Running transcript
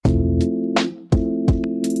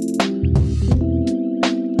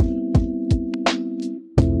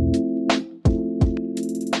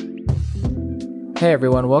Hey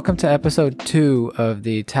everyone, welcome to episode 2 of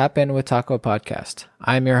the Tap In with Taco podcast.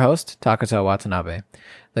 I'm your host, Takuto Watanabe.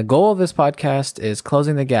 The goal of this podcast is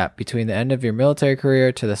closing the gap between the end of your military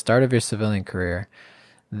career to the start of your civilian career.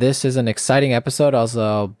 This is an exciting episode, as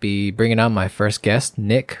I'll be bringing on my first guest,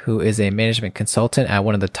 Nick, who is a management consultant at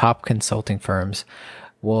one of the top consulting firms.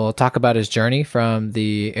 We'll talk about his journey from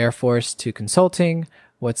the Air Force to consulting,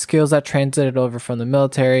 what skills that translated over from the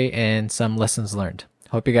military, and some lessons learned.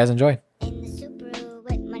 Hope you guys enjoy. In the Subaru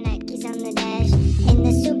with my Nikes on the dash. In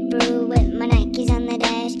the Subaru with my Nikes on the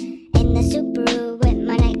dash. In the Subaru with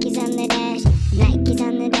my Nikes on the dash. Nikes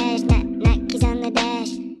on the dash, Nikes on the dash.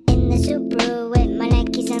 In the Subaru with my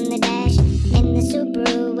Nikes on the dash. In the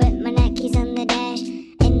Subaru with my Nikes on the dash.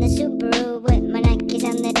 In the Subaru with my Nikes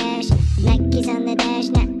on the dash. Nikes on the dash,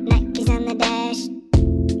 Nikes on the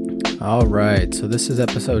dash. All right, so this is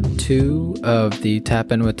episode 2 of the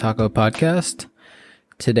Tap In with Taco podcast.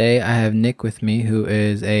 Today, I have Nick with me, who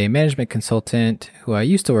is a management consultant who I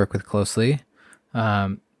used to work with closely.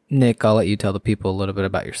 Nick, I'll let you tell the people a little bit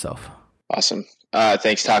about yourself. Awesome.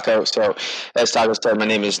 Thanks, Taco. So, as Taco said, my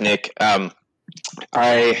name is Nick.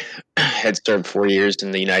 I had served 4 years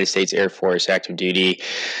in the United States Air Force active duty,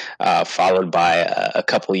 followed by a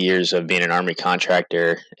couple years of being an Army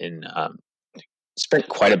contractor, and spent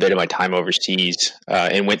quite a bit of my time overseas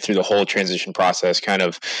and went through the whole transition process, kind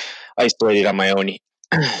of isolated on my own,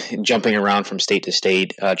 jumping around from state to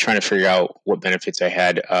state, trying to figure out what benefits I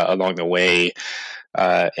had along the way,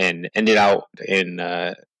 and ended out in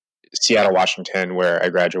Seattle, Washington, where I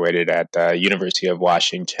graduated at the University of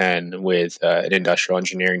Washington with an industrial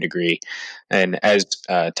engineering degree. And as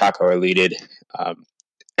Taco alluded,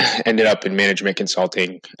 ended up in management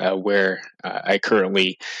consulting, where I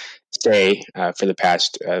currently stay for the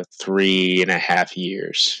past 3.5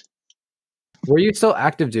 years. Were you still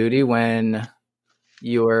active duty when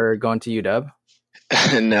you were going to UW?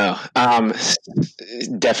 No,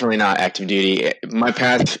 definitely not active duty. My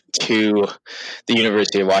path to the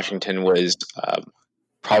University of Washington was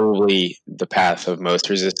probably the path of most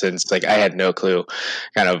resistance. Like, I had no clue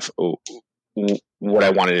kind of what I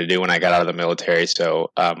wanted to do when I got out of the military. So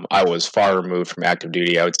I was far removed from active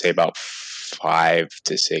duty. I would say about 5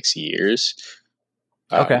 to 6 years.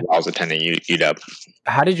 Okay. While I was attending UW.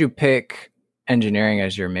 How did you pick engineering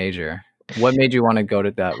as your major? What made you want to go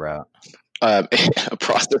to that route? A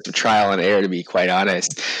process of trial and error, to be quite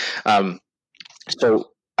honest.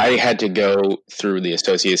 So I had to go through the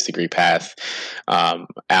associate's degree path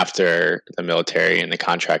after the military and the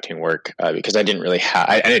contracting work because I didn't really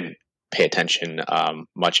I didn't pay attention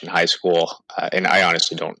much in high school, and I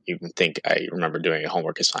honestly don't even think I remember doing a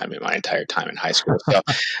homework assignment my entire time in high school. So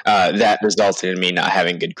that resulted in me not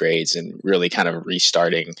having good grades and really kind of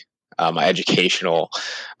restarting my educational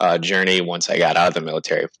journey once I got out of the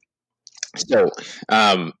military. So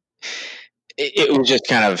it was just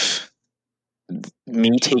kind of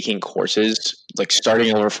me taking courses, like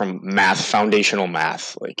starting over from math, foundational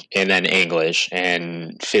math, like, and then English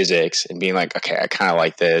and physics, and being like, okay, I kind of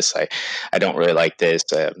like this. I don't really like this.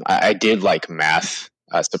 I did like math.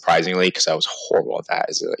 Surprisingly, because I was horrible at that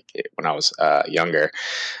when I was younger.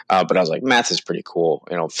 But I was like, math is pretty cool.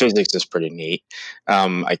 Physics is pretty neat.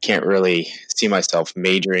 I can't really see myself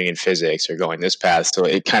majoring in physics or going this path. So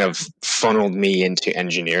it kind of funneled me into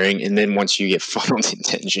engineering. And then once you get funneled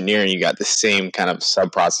into engineering, you got the same kind of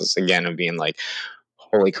sub-process again of being like,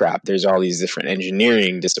 holy crap, there's all these different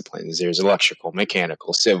engineering disciplines. There's electrical,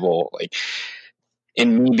 mechanical, civil. Like,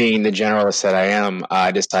 in me being the generalist that I am,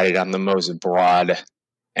 I decided on the most broad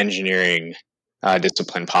engineering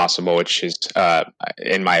discipline possible, which is,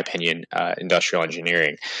 in my opinion, industrial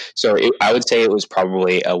engineering. So I would say it was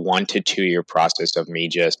probably a 1 to 2 year process of me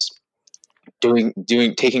just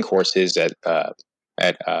taking courses at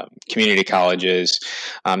community colleges,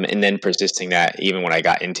 and then persisting that even when I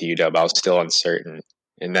got into UW, I was still uncertain.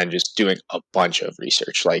 And then just doing a bunch of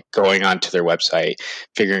research, like going onto their website,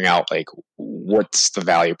 figuring out like what's the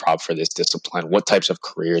value prop for this discipline, what types of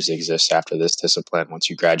careers exist after this discipline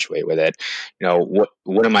once you graduate with it. What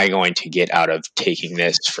am I going to get out of taking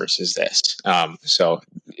this versus this? So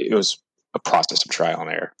it was a process of trial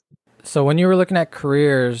and error. So when you were looking at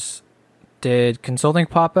careers, did consulting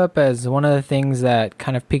pop up as one of the things that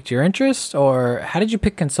kind of piqued your interest, or how did you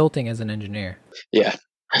pick consulting as an engineer? Yeah.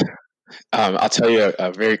 I'll tell you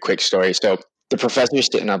a very quick story. So the professor's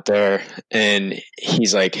sitting up there and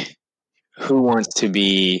he's like, who wants to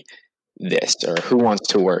be this, or who wants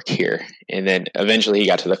to work here? And then eventually he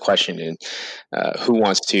got to the question, who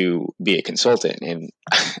wants to be a consultant? And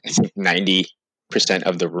I think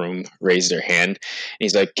of the room raised their hand. And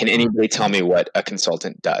he's like, can anybody tell me what a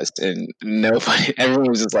consultant does? And nobody, everyone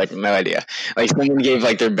was just like, no idea. Like someone gave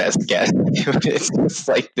like their best guess. It's just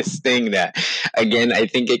like this thing that, again, I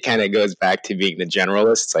think it kind of goes back to being the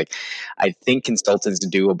generalist. It's like, I think consultants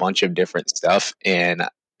do a bunch of different stuff, and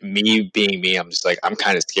me being me, I'm just like, I'm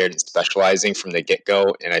kind of scared in specializing from the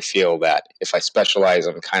get-go. And I feel that if I specialize,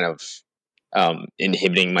 I'm kind of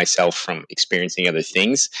inhibiting myself from experiencing other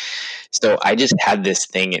things. So I just had this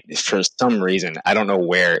thing for some reason. I don't know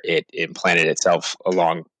where it implanted itself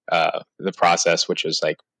along the process, which was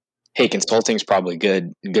like, hey, consulting is probably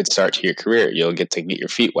good start to your career. You'll get to get your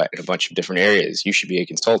feet wet in a bunch of different areas. You should be a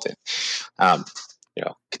consultant.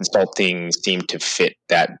 Consulting seemed to fit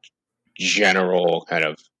that general kind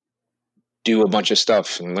of do a bunch of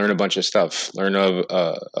stuff and learn a bunch of stuff, learn a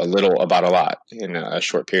little about a lot in a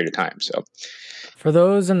short period of time. So for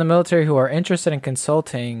those in the military who are interested in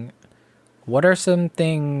consulting, what are some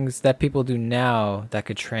things that people do now that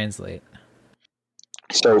could translate?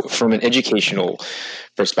 So from an educational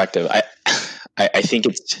perspective, I think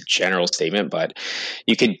it's a general statement, but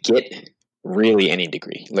you could get really any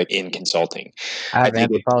degree, like in consulting. I have an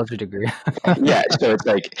anthropology degree. Yeah, so it's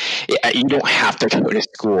like you don't have to go to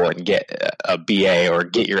school and get a BA or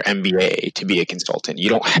get your MBA to be a consultant. You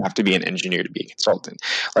don't have to be an engineer to be a consultant.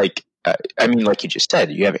 Like, like you just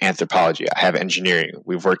said, you have anthropology. I have engineering.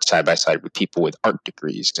 We've worked side by side with people with art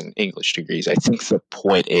degrees and English degrees. I think the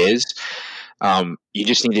point is, you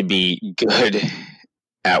just need to be good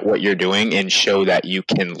at what you're doing and show that you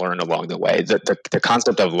can learn along the way. The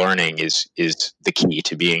concept of learning is the key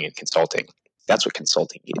to being in consulting. That's what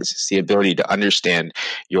consulting is. It's the ability to understand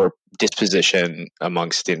your disposition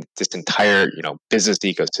amongst this entire, business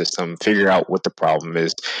ecosystem, figure out what the problem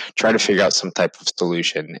is, try to figure out some type of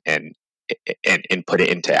solution and put it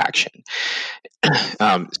into action.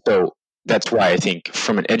 So that's why I think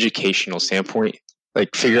from an educational standpoint,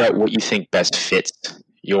 like figure out what you think best fits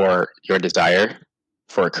your desire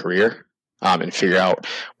for a career, and figure out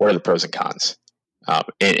what are the pros and cons,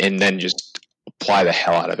 and then just apply the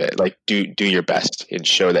hell out of it. Like do your best and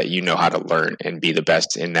show that you know how to learn and be the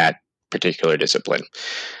best in that particular discipline.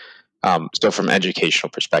 So from an educational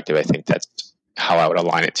perspective, I think that's how I would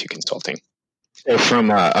align it to consulting. So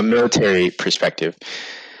from a military perspective,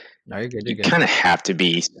 you kind of have to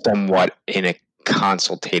be somewhat in a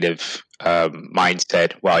consultative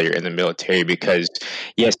mindset while you're in the military, because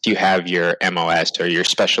yes, you have your MOS or your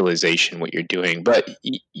specialization, what you're doing, but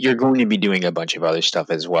you're going to be doing a bunch of other stuff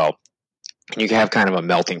as well. And you can have kind of a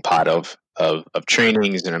melting pot of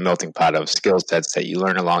trainings and a melting pot of skill sets that you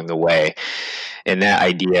learn along the way. And that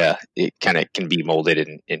idea, it kind of can be molded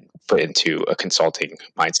and put into a consulting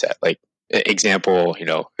mindset. Like example,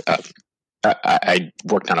 I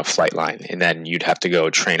worked on a flight line, and then you'd have to go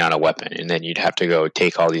train on a weapon, and then you'd have to go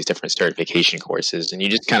take all these different certification courses, and you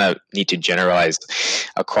just kind of need to generalize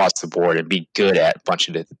across the board and be good at a bunch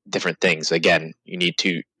of different things. Again, you need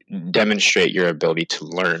to demonstrate your ability to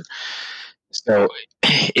learn. So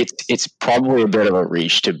it's probably a bit of a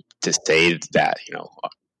reach to say that,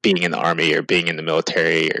 being in the Army or being in the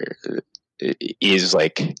military is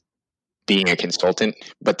like being a consultant,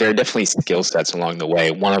 but there are definitely skill sets along the way,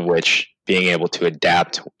 one of which being able to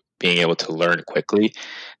adapt, being able to learn quickly.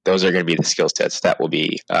 Those are going to be the skill sets that will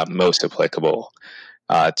be most applicable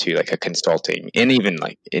to like a consulting, and even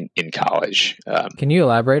like in college. Can you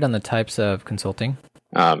elaborate on the types of consulting?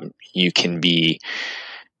 You can be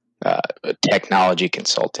a technology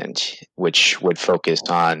consultant, which would focus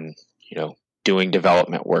on, doing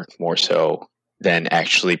development work more so than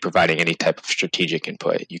actually providing any type of strategic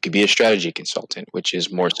input. You could be a strategy consultant, which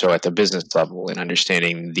is more so at the business level and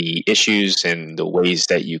understanding the issues and the ways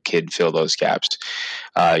that you could fill those gaps.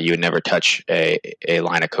 You would never touch a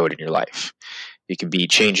line of code in your life. You could be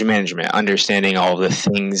change management, understanding all the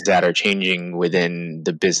things that are changing within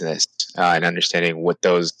the business, and understanding what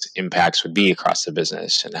those impacts would be across the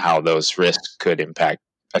business and how those risks could impact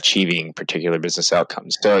achieving particular business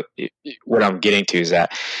outcomes. So what I'm getting to is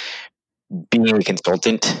that being a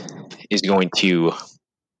consultant is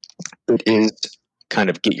kind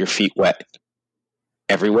of get your feet wet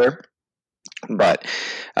everywhere, but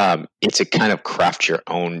it's a kind of craft your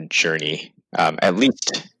own journey. At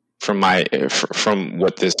least from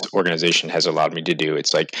what this organization has allowed me to do,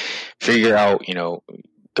 it's like figure out,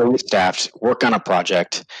 go with staff, work on a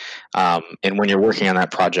project, and when you're working on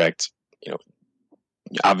that project,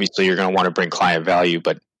 obviously you're going to want to bring client value,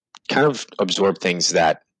 but kind of absorb things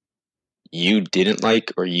that you didn't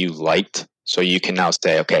like or you liked, so you can now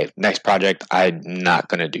say, okay, next project, I'm not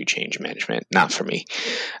going to do change management, not for me.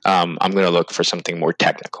 I'm going to look for something more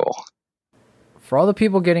technical. for all the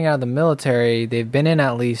people getting out of the military, they've been in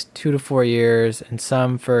at least 2 to 4 years and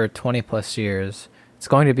some for 20 plus years. It's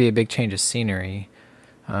going to be a big change of scenery.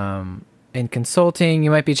 In consulting,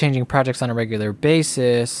 you might be changing projects on a regular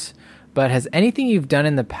basis, but has anything you've done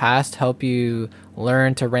in the past help you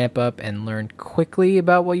learn to ramp up and learn quickly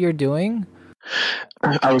about what you're doing?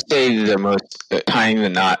 I would say the most tying the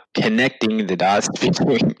knot, connecting the dots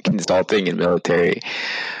between consulting and military.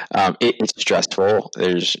 It's stressful.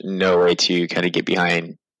 There's no way to kind of get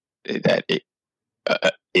behind that.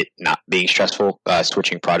 It not being stressful,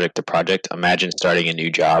 switching project to project. Imagine starting a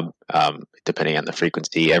new job, depending on the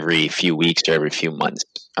frequency, every few weeks or every few months,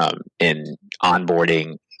 in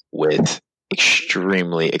onboarding with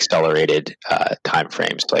extremely accelerated time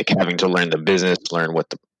frames, like having to learn the business, learn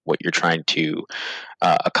what you're trying to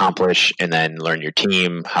accomplish, and then learn your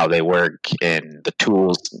team, how they work, and the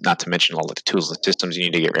tools, not to mention all the tools and systems you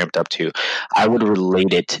need to get ramped up to. I would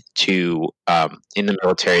relate it to, in the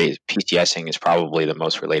military, PCSing is probably the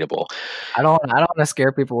most relatable. I don't want to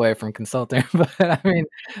scare people away from consulting, but I mean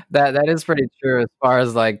that is pretty true as far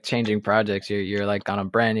as like changing projects. You're like on a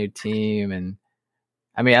brand new team, and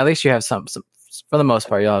I mean at least you have some for the most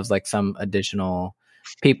part you'll have like some additional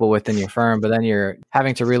people within your firm, but then you're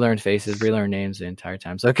having to relearn faces, relearn names the entire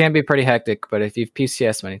time. So it can be pretty hectic, but if you've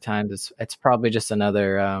PCS many times, it's probably just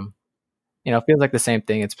another, it feels like the same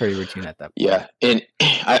thing. It's pretty routine at that point. Yeah. And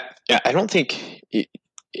I don't think it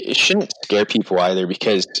shouldn't scare people either,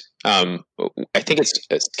 because I think it's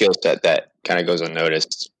a skill set that kind of goes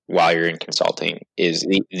unnoticed while you're in consulting, is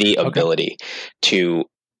the ability to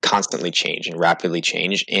constantly change and rapidly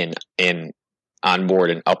change and onboard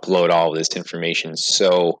and upload all of this information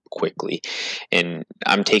so quickly. And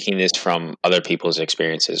I'm taking this from other people's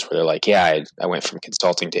experiences where they're like, yeah, I went from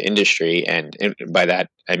consulting to industry. And by that,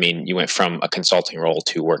 I mean, you went from a consulting role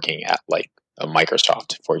to working at like a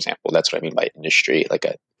Microsoft, for example. That's what I mean by industry, like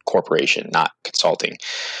a corporation, not consulting.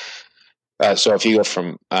 So if you go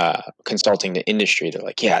from consulting to industry, they're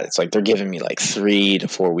like, yeah, it's like they're giving me like 3 to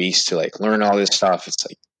 4 weeks to like learn all this stuff. It's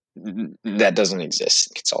like, that doesn't exist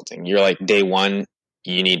in consulting. You're like, day one,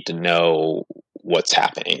 you need to know what's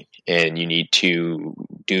happening, and you need to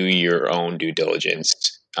do your own due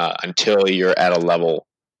diligence until you're at a level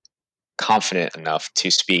confident enough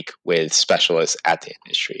to speak with specialists at the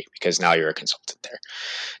industry, because now you're a consultant there.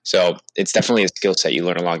 So it's definitely a skill set you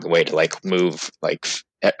learn along the way to like move like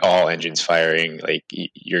all engines firing, like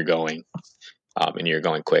you're going and you're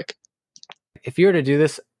going quick. If you were to do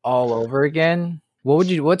this all over again,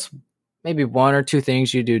 what's maybe 1 or 2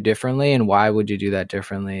 things you do differently, and why would you do that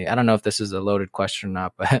differently? I don't know if this is a loaded question or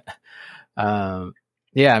not, but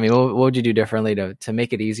yeah, I mean, what would you do differently to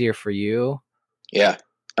make it easier for you? Yeah.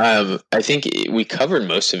 I think we covered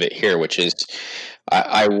most of it here, which is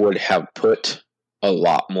I would have put a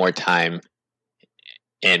lot more time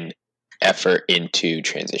and effort into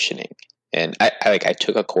transitioning. And I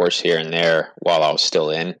took a course here and there while I was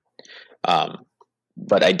still in,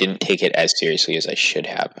 but I didn't take it as seriously as I should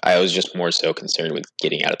have. I was just more so concerned with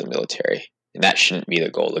getting out of the military. And that shouldn't be the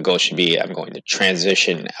goal. The goal should be, I'm going to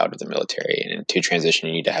transition out of the military. And to transition,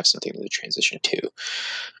 you need to have something to transition to.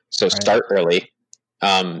 So start early.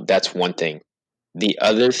 That's one thing. The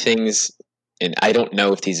other things, and I don't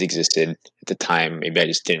know if these existed at the time, maybe I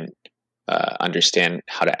just didn't understand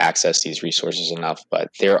how to access these resources enough, but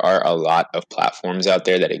there are a lot of platforms out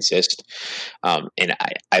there that exist. And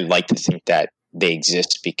I like to think that they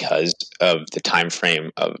exist because of the time frame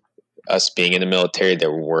of us being in the military. There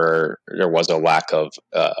was a lack of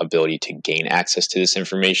ability to gain access to this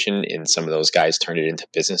information, and some of those guys turned it into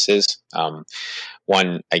businesses.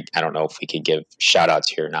 One, I don't know if we could give shout outs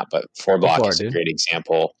here or not, but 4Block is a great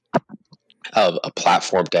example of a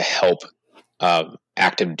platform to help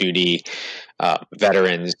active duty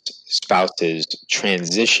veterans, spouses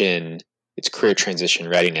transition. It's career transition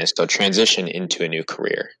readiness. So transition into a new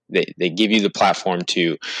career. They give you the platform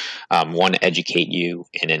to, one, educate you,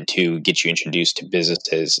 and then 2, get you introduced to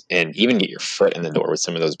businesses, and even get your foot in the door with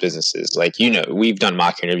some of those businesses. Like, we've done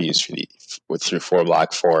mock interviews through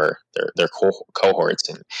 4Block for their cohorts,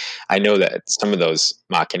 and I know that some of those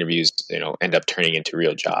mock interviews, end up turning into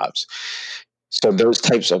real jobs. So those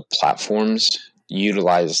types of platforms,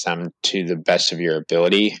 utilize them to the best of your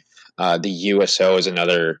ability. The USO is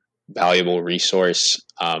another valuable resource,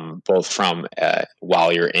 both from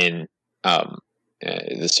while you're in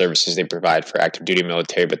the services they provide for active duty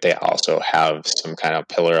military, but they also have some kind of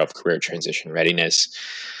pillar of career transition readiness.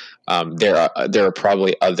 There are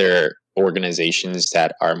probably other organizations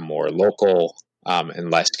that are more local and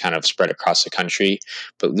less kind of spread across the country,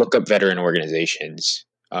 but look up veteran organizations.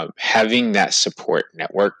 Having that support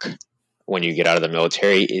network when you get out of the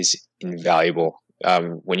military is invaluable.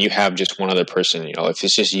 When you have just one other person, if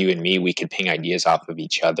it's just you and me, we could ping ideas off of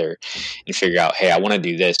each other and figure out, hey, I want to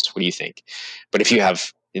do this. What do you think? But if you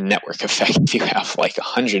have a network effect, if you have like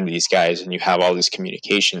 100 of these guys and you have all these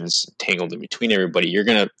communications tangled in between everybody, you're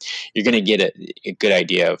gonna get a good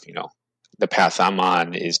idea of, the path I'm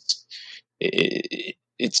on is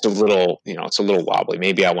it's a little wobbly.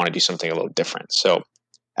 Maybe I want to do something a little different. So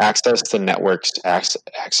access the networks,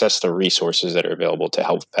 access the resources that are available to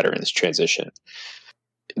help veterans transition.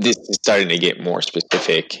 This is starting to get more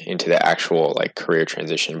specific into the actual like career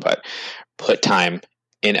transition, but put time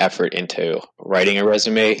and effort into writing a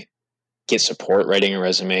resume, get support writing a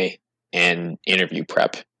resume, and interview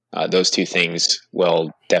prep. Those two things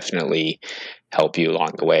will definitely help you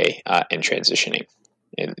along the way in transitioning.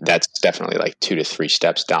 And that's definitely like 2 to 3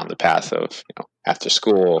 steps down the path of, after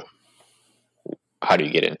school, how do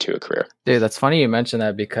you get into a career? Dude, that's funny you mentioned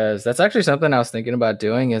that, because that's actually something I was thinking about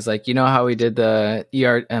doing is like, how we did the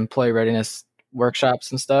ER employee readiness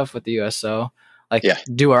workshops and stuff with the USO, like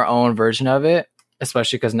do our own version of it,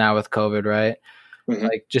 especially because now with COVID, right? Mm-hmm.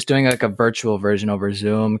 Like just doing like a virtual version over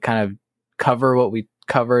Zoom, kind of cover what we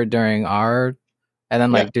covered during our, and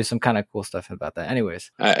then like do some kind of cool stuff about that.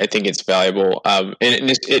 Anyways, I think it's valuable. And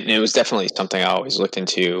it was definitely something I always looked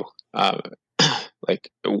into. Like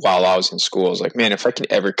while I was in school, I was like, man, if I could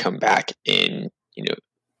ever come back in,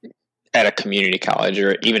 at a community college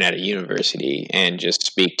or even at a university and just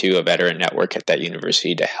speak to a veteran network at that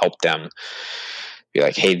university to help them be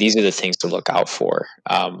like, hey, these are the things to look out for.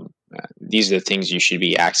 These are the things you should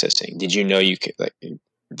be accessing. Did you know you could, like,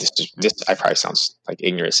 this I probably sounds like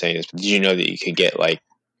ignorant saying this, but did you know that you could get like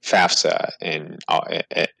FAFSA and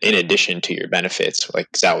in addition to your benefits? Like,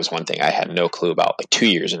 'cause that was one thing I had no clue about like 2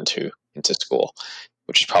 years into school,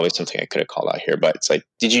 which is probably something I could have called out here, but it's like,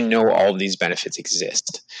 did you know all of these benefits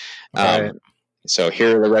exist? Right. So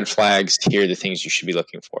here are the red flags. Here are the things you should be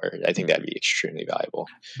looking for. I think that'd be extremely valuable.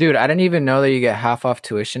 Dude, I didn't even know that you get half off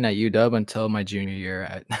tuition at UW until my junior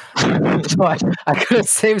year. So I could have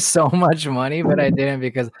saved so much money, but I didn't,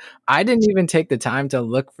 because I didn't even take the time to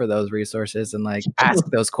look for those resources and like ask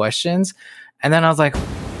those questions. And then I was like,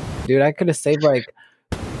 dude, I could have saved like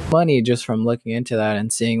money just from looking into that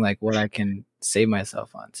and seeing like what I can save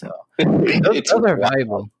myself on. So those are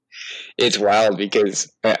valuable. It's wild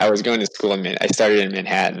because I was going to school I started in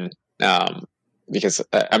Manhattan because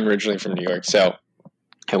I'm originally from New York. So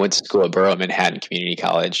I went to school at Borough Manhattan Community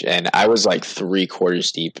College, and I was like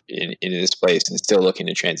 3/4 deep in this place and still looking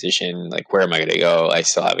to transition. Like, where am I going to go? I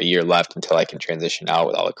still have a year left until I can transition out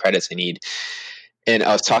with all the credits I need. And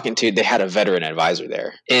I was they had a veteran advisor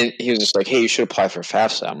there, and he was just like, hey, you should apply for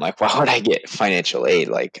FAFSA. I'm like, why would I get financial aid?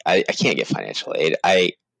 Like, I can't get financial aid.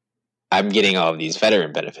 I'm getting all of these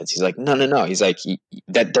veteran benefits. He's like, no. He's like,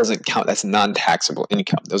 that doesn't count. That's non-taxable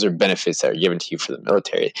income. Those are benefits that are given to you for the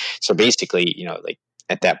military. So basically, like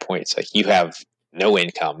at that point, it's like you have no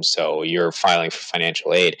income, so you're filing for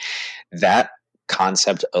financial aid. That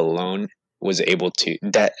concept alone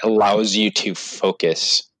that allows you to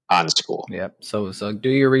focus on school. Yep. So do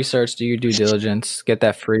your research, do your due diligence, get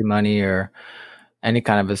that free money or any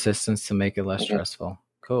kind of assistance to make it less stressful.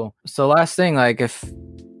 Cool. So last thing, like if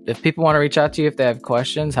people want to reach out to you, if they have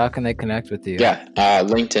questions, how can they connect with you? Yeah.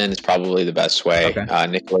 LinkedIn is probably the best way. Okay.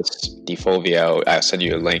 Nicholas DiFulvio, I'll send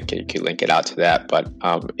you a link and you can link it out to that. But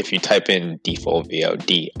if you type in DiFulvio,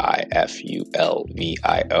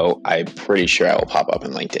 DiFulvio, I'm pretty sure I will pop up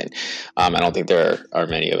in LinkedIn. I don't think there are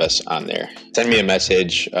many of us on there. Send me a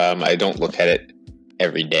message. I don't look at it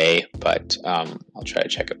every day, but I'll try to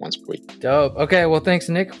check it once per week. Dope. Okay. Well, thanks,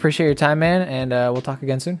 Nick. Appreciate your time, man. And we'll talk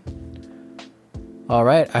again soon. All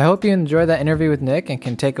right. I hope you enjoyed that interview with Nick and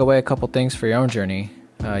can take away a couple things for your own journey.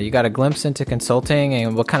 You got a glimpse into consulting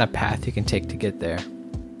and what kind of path you can take to get there.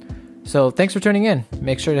 So thanks for tuning in.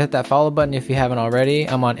 Make sure to hit that follow button if you haven't already.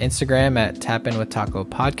 I'm on Instagram at TapInWithTaco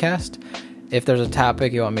Podcast. If there's a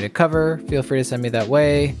topic you want me to cover, feel free to send me that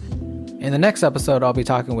way. In the next episode, I'll be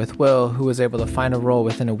talking with Will, who was able to find a role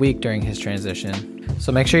within a week during his transition.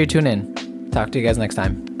 So make sure you tune in. Talk to you guys next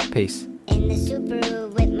time. Peace. In the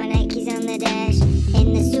Subaru with my Nikes on the dash.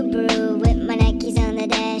 In the Subaru with my Nikes on the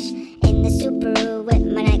dash. In the Subaru with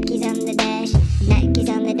my Nikes on the dash. Nikes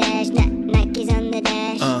on the dash. Nikes on the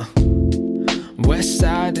dash. West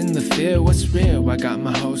side in the field, what's real? I got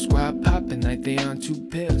my whole squad popping like they on 2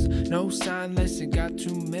 pills. No sign less it got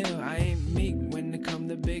 2 mil. I ain't meek when it come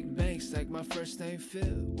to big banks like my first name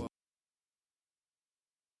Phil.